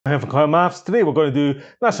Hi for Clelland Maths. Today we're going to do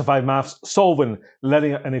National 5 Maths, solving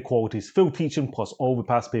linear inequalities, full teaching plus all the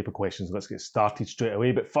past paper questions. Let's get started straight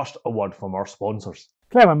away, but first a word from our sponsors.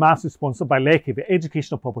 Clelland Maths is sponsored by Lecky, the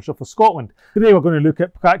educational publisher for Scotland. Today we're going to look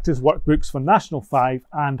at practice workbooks for National 5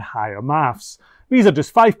 and higher maths. These are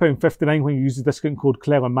just £5.59 when you use the discount code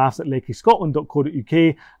ClellandMaths at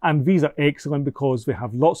leckyscotland.co.uk, and these are excellent because we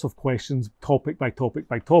have lots of questions topic by topic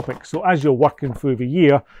by topic. So as you're working through the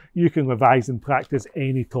year, you can revise and practice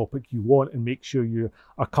any topic you want and make sure you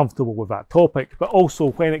are comfortable with that topic. But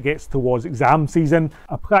also when it gets towards exam season,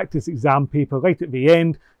 a practice exam paper right at the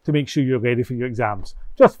end to make sure you're ready for your exams.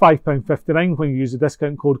 Just £5.59 when you use the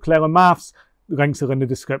discount code ClellandMaths. The links are in the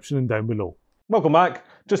description and down below. Welcome back.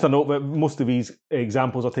 Just a note that most of these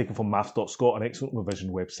examples are taken from maths.scot, an excellent revision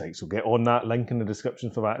website. So get on that, link in the description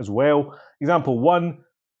for that as well. Example 1,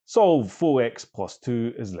 solve 4x plus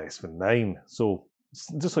 2 is less than 9. So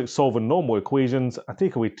just like solving normal equations, I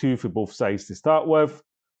take away 2 for both sides to start with,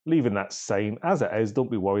 leaving that sign as it is. Don't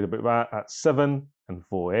be worried about that. That's 7 and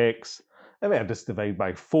 4x. And then I just divide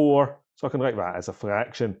by 4, so I can write that as a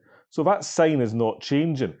fraction. So that sign is not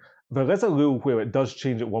changing. There is a rule where it does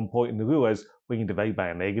change at one point, and the rule is when you divide by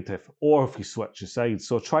a negative, or if you switch your sides.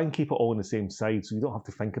 So try and keep it all on the same side so you don't have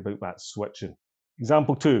to think about that switching.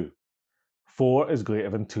 Example 2. 4 is greater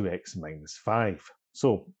than 2x minus 5.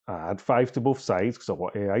 So I add 5 to both sides because I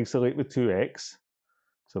want to isolate the 2x.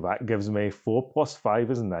 So that gives me 4 plus 5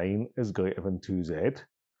 is 9 is greater than 2z.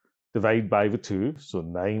 Divide by the 2, so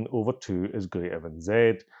 9 over 2 is greater than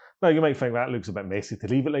z. Now you might think that looks a bit messy to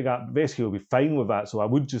leave it like that, but basically you'll be fine with that, so I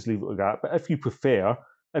would just leave it like that. But if you prefer,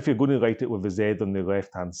 if you're going to write it with the z on the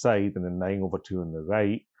left hand side and then 9 over 2 on the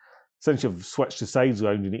right, since you've switched the sides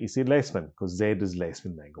around, you need to say less than, because z is less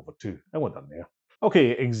than 9 over 2. And we're done there.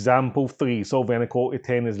 Okay, example 3. Solve the inequality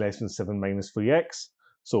 10 is less than 7 minus 3x.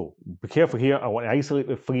 So be careful here. I want to isolate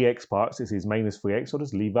the 3x parts. It says minus 3x, so I'll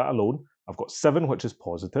just leave that alone. I've got 7, which is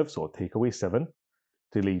positive, so I'll take away 7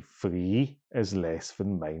 to leave 3 is less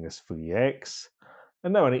than minus 3x.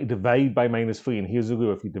 And now I need to divide by minus 3, and here's the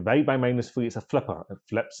rule. If you divide by minus 3, it's a flipper. It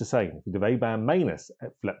flips the sign. If you divide by a minus,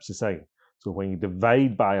 it flips the sign. So when you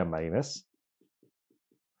divide by a minus,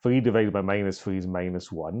 3 divided by minus 3 is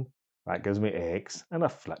minus 1. That gives me x, and I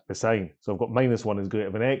flip the sign. So I've got minus 1 is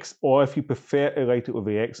greater than x, or if you prefer to write it with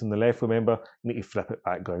the x on the left, remember, you need to flip it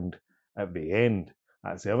back round at the end.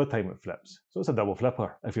 That's the other time it flips. So it's a double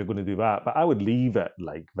flipper if you're going to do that, but I would leave it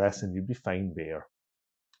like this and you'd be fine there.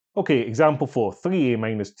 Okay, example 4. 3a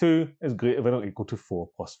minus 2 is greater than or equal to 4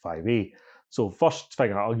 plus 5a. So first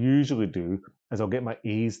thing I'll usually do is I'll get my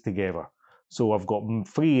a's together. So I've got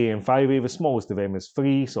 3a and 5a, the smallest of them is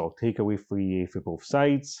 3, so I'll take away 3a for both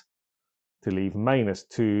sides to leave minus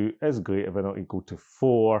 2 is greater than or equal to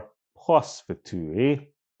 4 plus the 2a.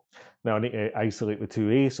 Now I need to isolate the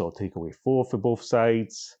 2a, so I'll take away 4 for both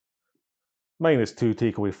sides. Minus 2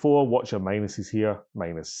 take away 4, watch your minuses here,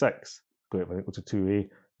 minus 6, greater than or equal to 2a.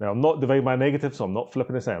 Now I'm not dividing by negative, so I'm not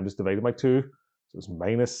flipping this out, I'm just dividing by 2. So it's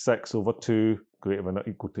minus 6 over 2, greater than or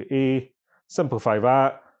equal to a. Simplify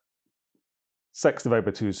that. 6 divided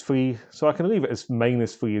by 2 is 3, so I can leave it as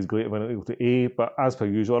minus 3 is greater than or equal to a, but as per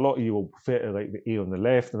usual, a lot of you will prefer to write the a on the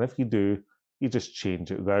left, and if you do, you just change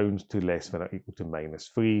it round to less than or equal to minus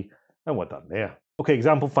 3, and we're done there. Okay,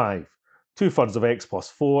 example 5. 2/3 of x plus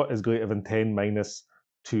 4 is greater than 10 minus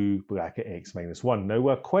 2 bracket x minus 1. Now,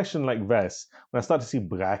 with a question like this, when I start to see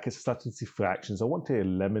brackets, I start to see fractions, I want to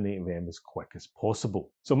eliminate them as quick as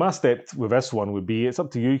possible. So my step with this one would be, it's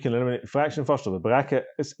up to you, you can eliminate the fraction first or the bracket.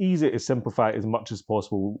 It's easy to simplify it as much as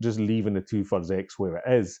possible, just leaving the 2/3 x where it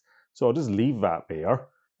is. So I'll just leave that there.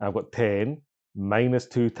 I've got 10 minus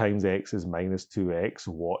 2 times x is minus 2x.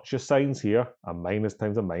 Watch your signs here. A minus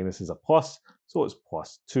times a minus is a plus, so it's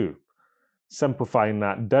plus 2. Simplifying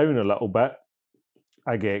that down a little bit,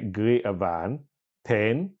 I get greater than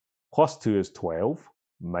 10 plus 2 is 12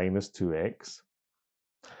 minus 2x.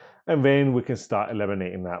 And then we can start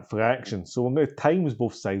eliminating that fraction. So I'm going to times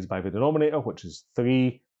both sides by the denominator, which is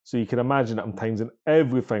 3. So you can imagine that I'm timesing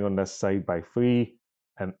everything on this side by 3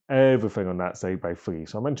 and everything on that side by 3.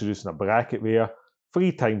 So I'm introducing a bracket there.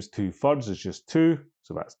 3 times 2/3 is just 2,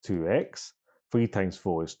 so that's 2x. 3 times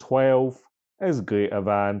 4 is 12, is greater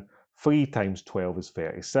than 3 times 12 is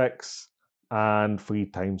 36. And 3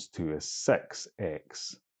 times 2 is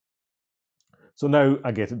 6x. So now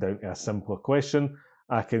I get it down to a simpler question.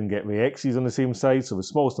 I can get the x's on the same side, so the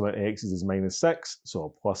smallest amount of x's is minus 6, so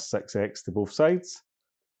I'll plus 6x to both sides.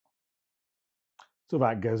 So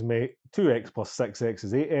that gives me 2x plus 6x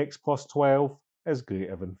is 8x plus 12 is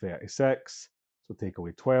greater than 36. So take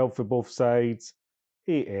away 12 for both sides.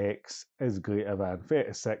 8x is greater than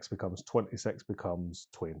 36 becomes 26 becomes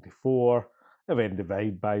 24, and then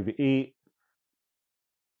divide by the 8.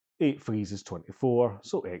 8 threes is 24,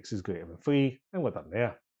 so x is greater than 3, and we're done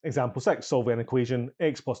there. Example 6, solve an equation,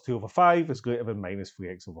 x plus 2 over 5 is greater than minus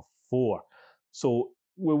 3x over 4. So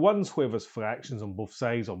with ones where there's fractions on both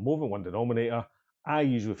sides or more than one denominator, I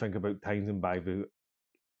usually think about timesing by the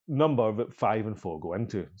number that 5 and 4 go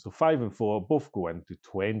into. So 5 and 4 both go into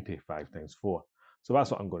 20, 5 times 4. So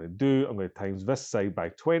that's what I'm going to do. I'm going to times this side by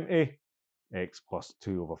 20. X plus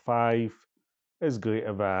 2 over 5 is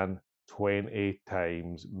greater than 20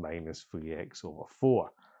 times minus 3x over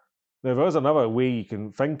 4. Now, there is another way you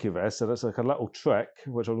can think of this, and it's like a little trick,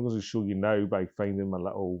 which I'm going to show you now by finding my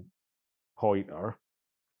little pointer.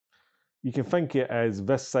 You can think it as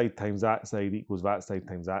this side times that side equals that side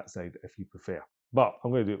times that side if you prefer. But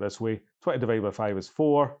I'm going to do it this way. 20 divided by 5 is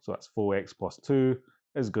 4, so that's 4x plus 2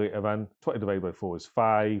 is greater than 20 divided by 4 is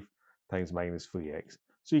 5 times minus 3x.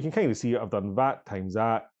 So you can kind of see it. I've done that times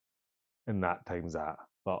that and that times that,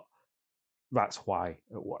 but that's why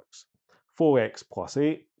it works. 4x plus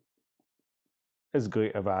 8 is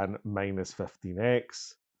greater than minus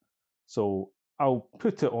 15x. So I'll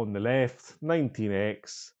put it on the left,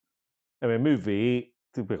 19x, and we move the 8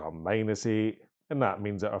 to become minus 8, and that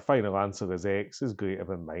means that our final answer is x is greater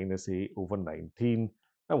than minus 8 over 19,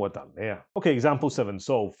 and we're done there. Okay, example 7,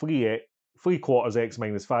 solve 3 quarters x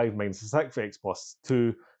minus 5 minus 6x plus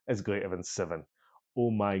 2 is greater than 7.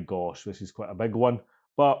 Oh my gosh, this is quite a big one,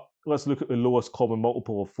 but let's look at the lowest common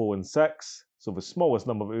multiple of 4 and 6. So the smallest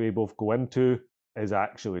number that we both go into is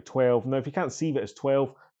actually 12. Now, if you can't see that it's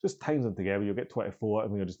 12, just times them together, you'll get 24,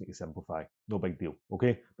 and we'll just need to simplify. No big deal,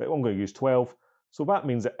 okay? But I'm going to use 12. So that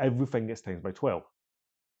means that everything gets times by 12.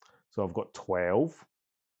 So I've got 12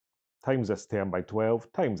 times this term by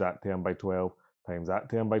 12, times that term by 12, times that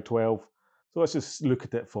term by 12. So let's just look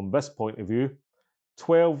at it from this point of view.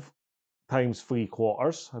 12 times 3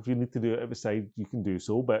 quarters. If you need to do it at the side, you can do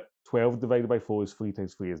so, but 12 divided by 4 is 3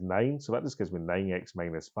 times 3 is 9. So that just gives me 9x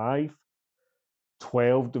minus 5.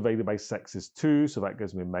 12 divided by 6 is 2, so that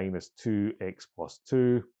gives me minus 2x plus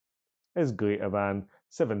 2 is greater than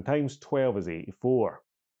 7 times 12 is 84.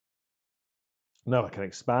 Now I can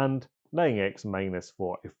expand. 9x minus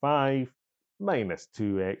 45 minus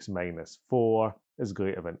 2x minus 4 is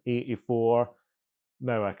greater than 84.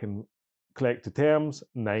 Now I can collect the terms.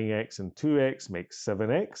 9x and 2x makes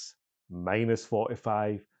 7x. Minus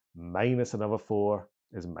 45 minus another 4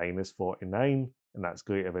 is minus 49, and that's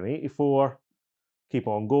greater than 84. Keep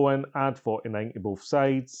on going, add 49 to both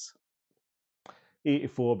sides.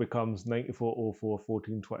 84 becomes 94, 04,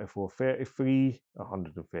 14, 24, 33,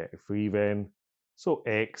 133 then. So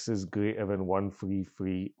x is greater than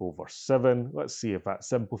 133 over 7. Let's see if that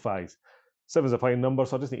simplifies. 7 is a prime number,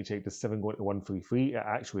 so I just need to check, does 7 go into 133? It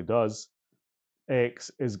actually does. X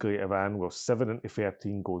is greater than, well, 7 into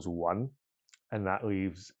 13 goes 1, and that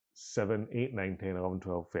leaves 7, 8, 9, 10, 11,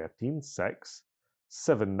 12, 13, 6.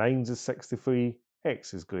 7 nines is 63.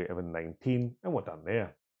 X is greater than 19, and we're done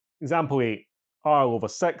there. Example 8, r over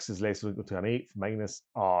 6 is less than or equal to an eighth minus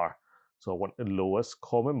r. So I want the lowest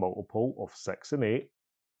common multiple of 6 and 8.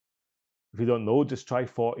 If you don't know, just try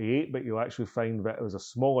 48, but you'll actually find that there's a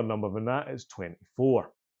smaller number than that, it's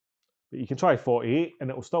 24. But you can try 48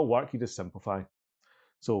 and it will still work, you just simplify.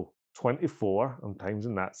 So 24, I'm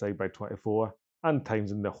timesing that side by 24, and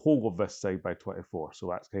timesing the whole of this side by 24. So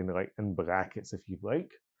that's kind of like in brackets if you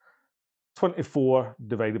like. 24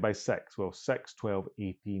 divided by 6, well, 6, 12,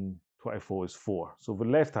 18, 24 is 4. So the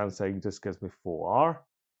left-hand side just gives me 4r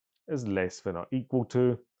is less than or equal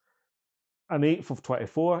to an eighth of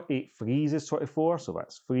 24. 8 threes is 24, so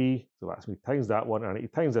that's 3. So that's me times that one, and I need to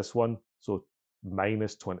times this one, so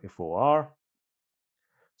minus 24r.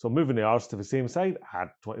 So moving the r's to the same side,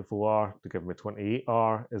 add 24r to give me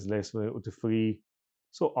 28r is less than or equal to 3.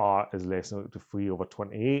 So r is less than or equal to 3 over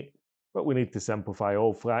 28. But we need to simplify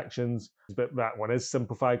all fractions. But that one is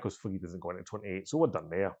simplified because 3 doesn't go into 28, so we're done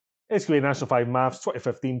there. SQA National 5 Maths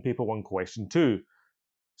 2015 Paper 1 Question 2.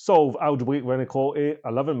 Solve algebraic inequality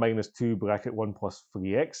 11 minus 2 bracket 1 plus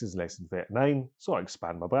 3x is less than 39. So I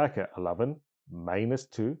expand my bracket. 11 minus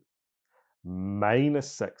 2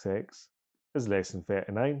 minus 6x is less than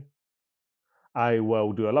 39. I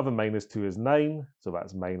will do 11 minus 2 is 9, so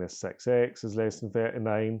that's minus 6x is less than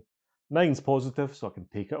 39. 9 is positive, so I can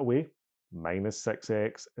take it away. Minus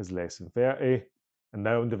 6x is less than 30. And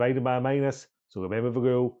now I'm dividing by a minus, so remember the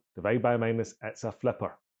rule, divide by a minus, it's a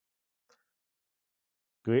flipper.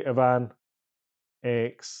 Greater than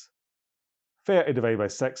x. 30 divided by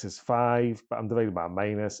 6 is 5, but I'm divided by a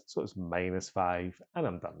minus, so it's minus 5, and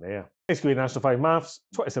I'm done there. SQA National 5 Maths,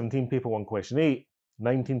 2017 Paper 1 Question 8.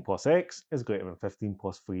 19 plus x is greater than 15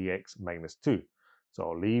 plus 3x minus 2. So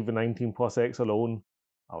I'll leave the 19 plus x alone.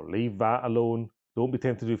 I'll leave that alone. Don't be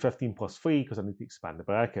tempted to do 15 plus 3 because I need to expand the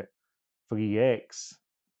bracket. 3x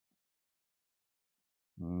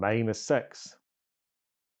minus 6.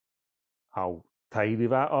 I'll tidy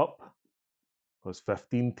that up because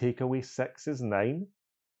 15 take away 6 is 9.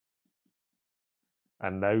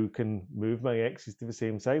 And now can move my x's to the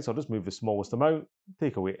same side. So I'll just move the smallest amount,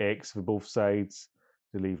 take away x for both sides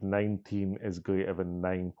to leave 19 is greater than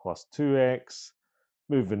 9 plus 2x.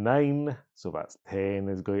 Move the 9, so that's 10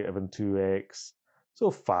 is greater than 2x.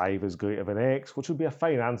 So 5 is greater than x, which would be a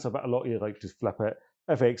fine answer, but a lot of you like to flip it.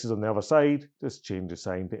 If x is on the other side, just change the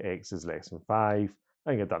sign to x is less than 5,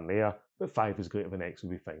 and you're done there. But 5 is greater than x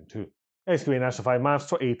would be fine too. SQA National 5 Maths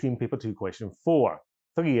 2018, paper 2, question 4.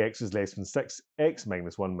 3x is less than 6x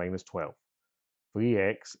minus 1 minus 12.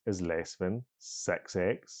 3x is less than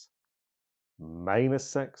 6x minus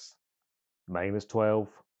 6 minus 12.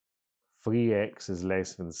 3x is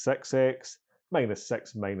less than 6x minus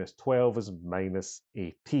 6 minus 12 is minus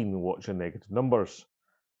 18. Watch your negative numbers.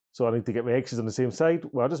 So I need to get my x's on the same side.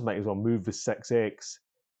 Well, I just might as well move the 6x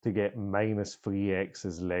to get minus 3x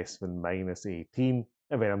is less than minus 18.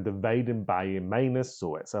 And then I'm dividing by a minus,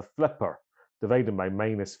 so it's a flipper. Divided by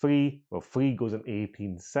minus 3, well, 3 goes in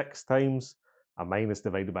 18 6 times. A minus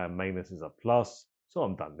divided by a minus is a plus. So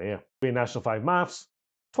I'm done there. National 5 Maths,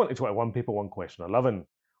 2021, paper 1, question 11.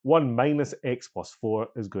 1 minus x plus 4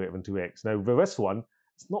 is greater than 2x. Now, for this one,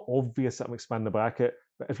 it's not obvious that I'm expanding the bracket,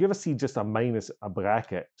 but if you ever see just a minus a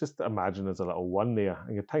bracket, just imagine there's a little 1 there,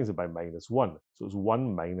 and you times it by minus 1. So it's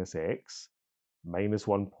 1 minus x, minus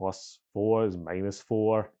 1 plus 4 is minus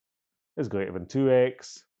 4, is greater than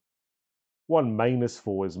 2x. 1 minus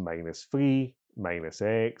 4 is minus 3, minus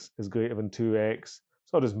x is greater than 2x.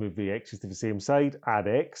 So I'll just move the x's to the same side, add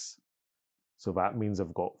x. So that means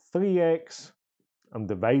I've got 3x. I'm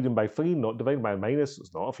dividing by 3, not dividing by a minus, so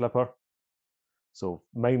it's not a flipper. So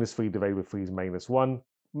minus 3 divided by 3 is minus 1.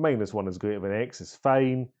 Minus 1 is greater than x is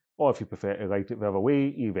fine. Or if you prefer to write it the other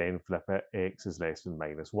way, you then flip it, x is less than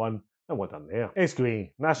minus 1. And we're done there.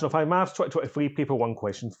 SQA National 5 Maths 2023, paper 1,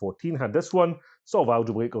 question 14 had this one. Solve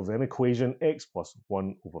algebraic of an equation x plus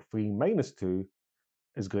 1 over 3 minus 2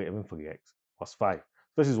 is greater than 3x plus 5.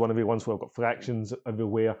 This is one of the ones where I've got fractions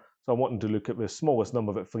everywhere. So I'm wanting to look at the smallest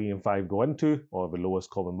number that 3 and 5 go into, or the lowest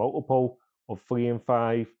common multiple of 3 and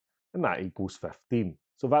 5, and that equals 15.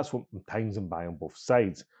 So that's what I'm times them by on both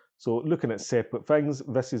sides. So looking at separate things,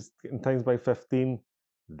 this is getting times by 15,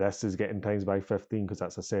 this is getting times by 15 because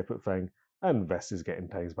that's a separate thing, and this is getting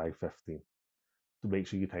times by 15. To make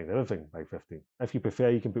sure you times everything by 15. If you prefer,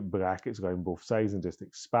 you can put brackets around both sides and just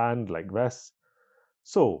expand like this.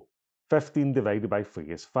 So 15 divided by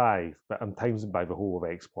 3 is 5, but I'm timesing by the whole of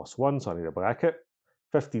x plus 1, so I need a bracket.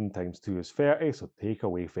 15 times 2 is 30, so take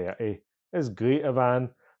away 30 is greater than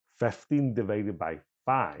 15 divided by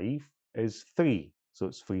 5 is 3, so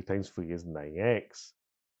it's 3 times 3 is 9x.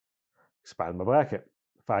 Expand my bracket.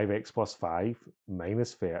 5x plus 5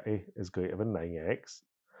 minus 30 is greater than 9x.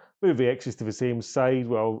 Move the x's to the same side.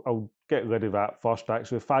 Well, I'll get rid of that first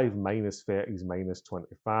actually. 5 minus 30 is minus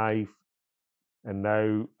 25. And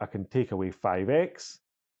now I can take away 5x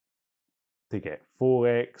to get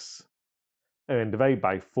 4x. And then divide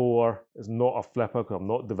by 4 is not a flipper because I'm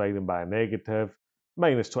not dividing by a negative.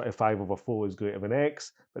 Minus 25 over 4 is greater than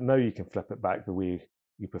x. But now you can flip it back the way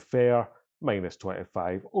you prefer. Minus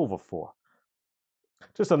 25 over 4.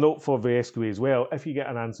 Just a note for the SQA as well, if you get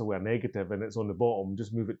an answer with a negative and it's on the bottom,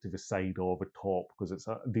 just move it to the side or the top because it's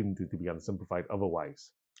deemed to be unsimplified otherwise.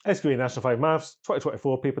 SQA National 5 Maths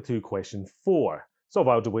 2024, paper 2, question 4. Solve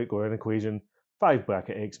algebraic or an equation 5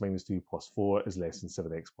 bracket x minus 2 plus 4 is less than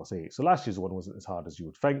 7x plus 8. So last year's one wasn't as hard as you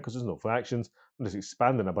would think because there's no fractions. I'm just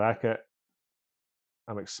expanding a bracket.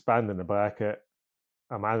 I'm expanding the bracket.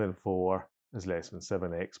 I'm adding 4 is less than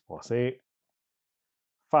 7x plus 8.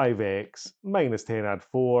 5x minus 10 add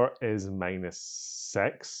 4 is minus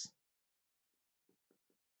 6.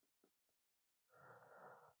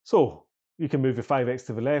 So you can move the 5x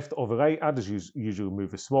to the left or the right. I just usually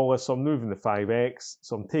move the smallest. So I'm moving the 5x.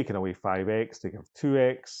 So I'm taking away 5x to give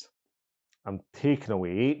 2x. I'm taking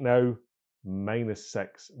away 8 now. Minus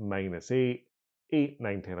 6 minus 8. 8,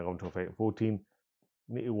 9, 10, 11, 12, 13, 14.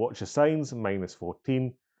 Need to watch the signs. Minus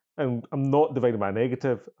 14. And I'm not dividing by a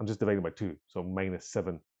negative. I'm just dividing by 2. So minus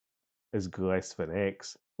 7 is less than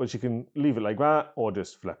x, which you can leave it like that or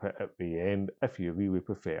just flip it at the end if you really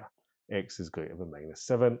prefer. X is greater than minus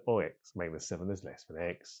 7 or x minus 7 is less than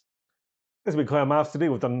x. This has been Clelland Maths today.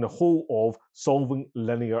 We've done the whole of solving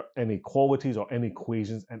linear inequalities or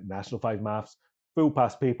inequations at National 5 Maths full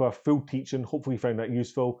past paper, full teaching. Hopefully you found that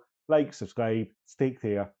useful. Like, subscribe, take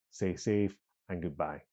care, stay safe, and goodbye.